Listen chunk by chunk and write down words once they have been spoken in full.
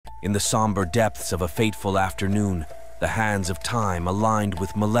In the somber depths of a fateful afternoon, the hands of time aligned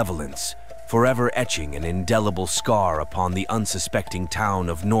with malevolence, forever etching an indelible scar upon the unsuspecting town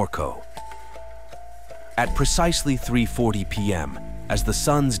of Norco. At precisely 3:40 p.m., as the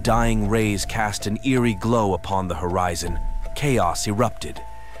sun's dying rays cast an eerie glow upon the horizon, chaos erupted.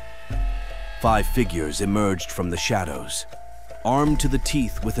 5 figures emerged from the shadows. Armed to the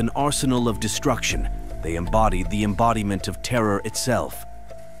teeth with an arsenal of destruction, they embodied the embodiment of terror itself.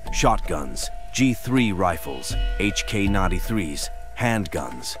 Shotguns, G3 rifles, HK-93s,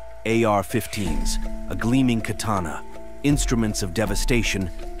 handguns, AR-15s, a gleaming katana, instruments of devastation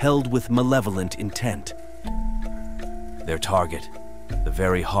held with malevolent intent. Their target, the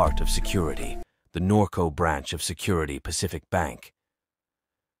very heart of security, the Norco branch of Security Pacific Bank.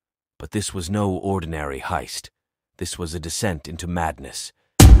 But this was no ordinary heist. This was a descent into madness.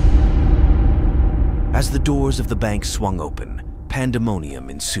 As the doors of the bank swung open, pandemonium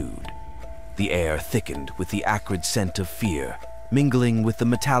ensued. The air thickened with the acrid scent of fear, mingling with the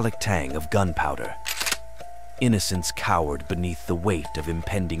metallic tang of gunpowder. Innocents cowered beneath the weight of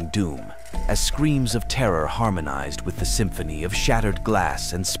impending doom, as screams of terror harmonized with the symphony of shattered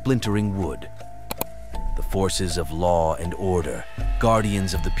glass and splintering wood. The forces of law and order,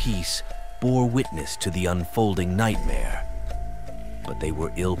 guardians of the peace, bore witness to the unfolding nightmare. But they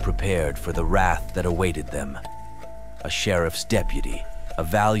were ill-prepared for the wrath that awaited them. A sheriff's deputy, a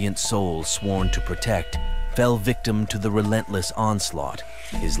valiant soul sworn to protect, fell victim to the relentless onslaught,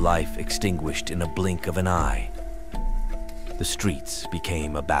 his life extinguished in a blink of an eye. The streets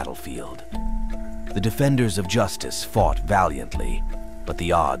became a battlefield. The defenders of justice fought valiantly, but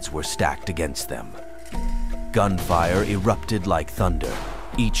the odds were stacked against them. Gunfire erupted like thunder,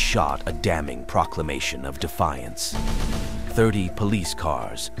 each shot a damning proclamation of defiance. 30 police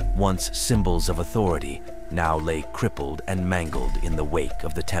cars, once symbols of authority, now lay crippled and mangled in the wake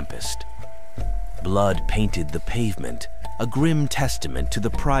of the tempest. Blood painted the pavement, a grim testament to the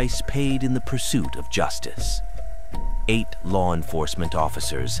price paid in the pursuit of justice. 8 law enforcement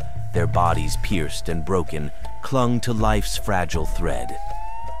officers, their bodies pierced and broken, clung to life's fragile thread.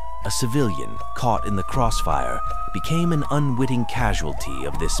 A civilian, caught in the crossfire, became an unwitting casualty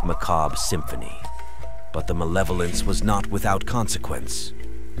of this macabre symphony. But the malevolence was not without consequence.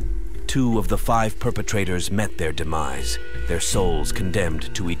 2 of the 5 perpetrators met their demise, their souls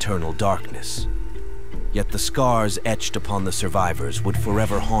condemned to eternal darkness. Yet the scars etched upon the survivors would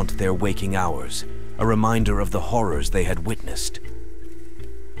forever haunt their waking hours, a reminder of the horrors they had witnessed.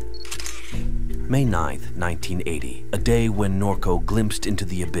 May 9th, 1980, a day when Norco glimpsed into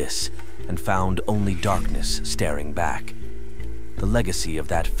the abyss and found only darkness staring back. The legacy of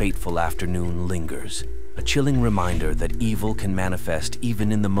that fateful afternoon lingers, a chilling reminder that evil can manifest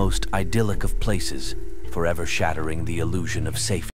even in the most idyllic of places, forever shattering the illusion of safety.